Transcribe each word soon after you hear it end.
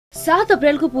7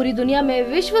 अप्रैल को पूरी दुनिया में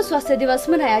विश्व स्वास्थ्य दिवस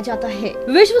मनाया जाता है।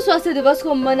 विश्व स्वास्थ्य दिवस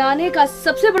को मनाने का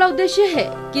सबसे बड़ा उद्देश्य है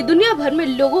कि दुनिया भर में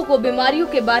लोगों को बीमारियों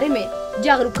के बारे में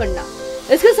जागरूक करना।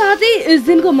 इसके साथ ही इस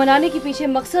दिन को मनाने के पीछे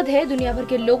मकसद है दुनिया भर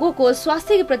के लोगों को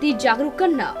स्वास्थ्य के प्रति जागरूक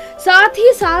करना, साथ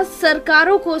ही साथ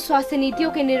सरकारों को स्वास्थ्य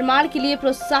नीतियों के निर्माण के लिए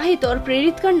प्रोत्साहित और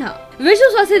प्रेरित करना। विश्व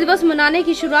स्वास्थ्य दिवस मनाने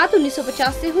की शुरुआत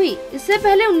 1950 से हुई। इससे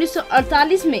पहले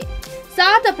 1948 में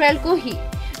 7 अप्रैल को ही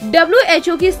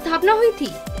WHO की स्थापना हुई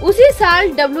थी। उसी साल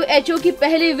WHO की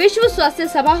पहली विश्व स्वास्थ्य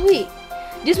सभा हुई,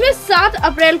 जिसमें 7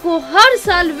 अप्रैल को हर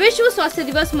साल विश्व स्वास्थ्य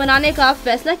दिवस मनाने का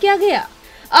फैसला किया गया।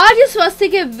 आज इस स्वास्थ्य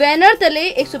के बैनर तले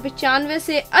 195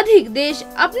 से अधिक देश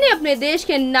अपने अपने देश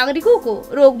के नागरिकों को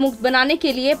रोग मुक्त बनाने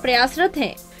के लिए प्रयासरत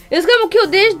हैं। इसका मुख्य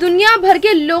उद्देश्य दुनिया भर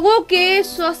के लोगों के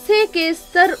स्वास्थ्य के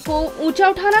स्तर को ऊंचा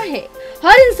उठाना है।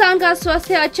 हर इंसान का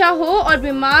स्वास्थ्य अच्छा हो और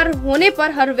बीमार होने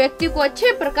पर हर व्यक्ति को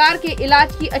अच्छे प्रकार के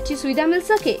इलाज की अच्छी सुविधा मिल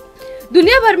सके।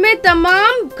 दुनिया भर में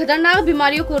तमाम खतरनाक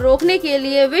बीमारियों को रोकने के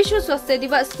लिए विश्व स्वास्थ्य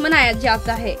दिवस मनाया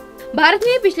जाता है। भारत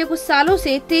में पिछले कुछ सालों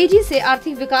से तेजी से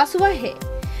आर्थिक विकास हुआ है,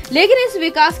 लेकिन इस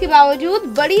विकास के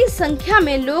बावजूद बड़ी संख्या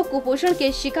में लोग कुपोषण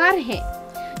के शिकार हैं,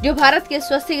 जो भारत के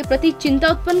स्वास्थ्य के प्रति चिंता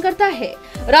उत्पन्न करता है।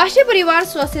 राष्ट्रीय परिवार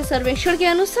स्वास्थ्य सर्वेक्षण के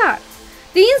अनुसार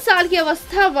 3 साल की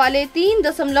अवस्था वाले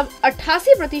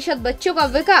 3.88% बच्चों का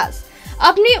विकास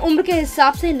अपनी उम्र के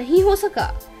हिसाब से नहीं हो सका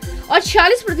और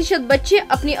 46% बच्चे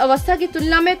अपनी अवस्था की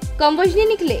तुलना में कम वजनी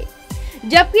निकले,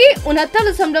 जबकि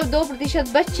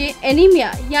 69.2% बच्चे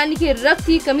एनीमिया यानी कि रक्त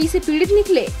की कमी से पीड़ित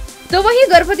निकले। तो वहीं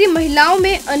गर्भवती महिलाओं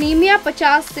में अनीमिया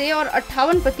 50 से और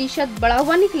 58% बढ़ा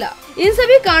हुआ निकला। इन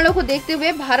सभी कारणों को देखते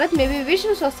हुए भारत में भी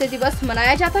विश्व स्वास्थ्य दिवस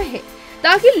मनाया जाता है,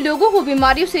 ताकि लोगों को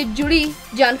बीमारियों से जुड़ी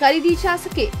जानकारी दी जा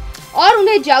सके और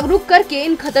उन्हें जागरूक करके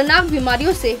इन खतरनाक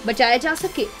बीमारियों से बचाया जा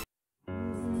सके।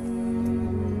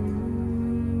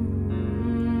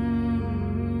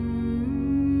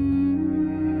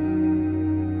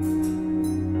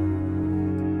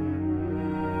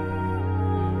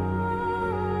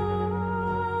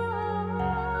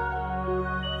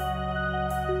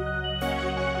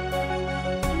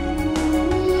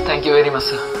 Thank you very much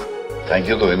sir. Thank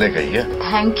you तो इन्हें कहिए।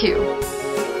 Thank you.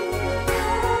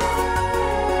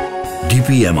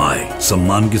 DPMI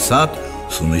सम्मान के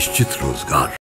साथ सुनिश्चित रोजगार।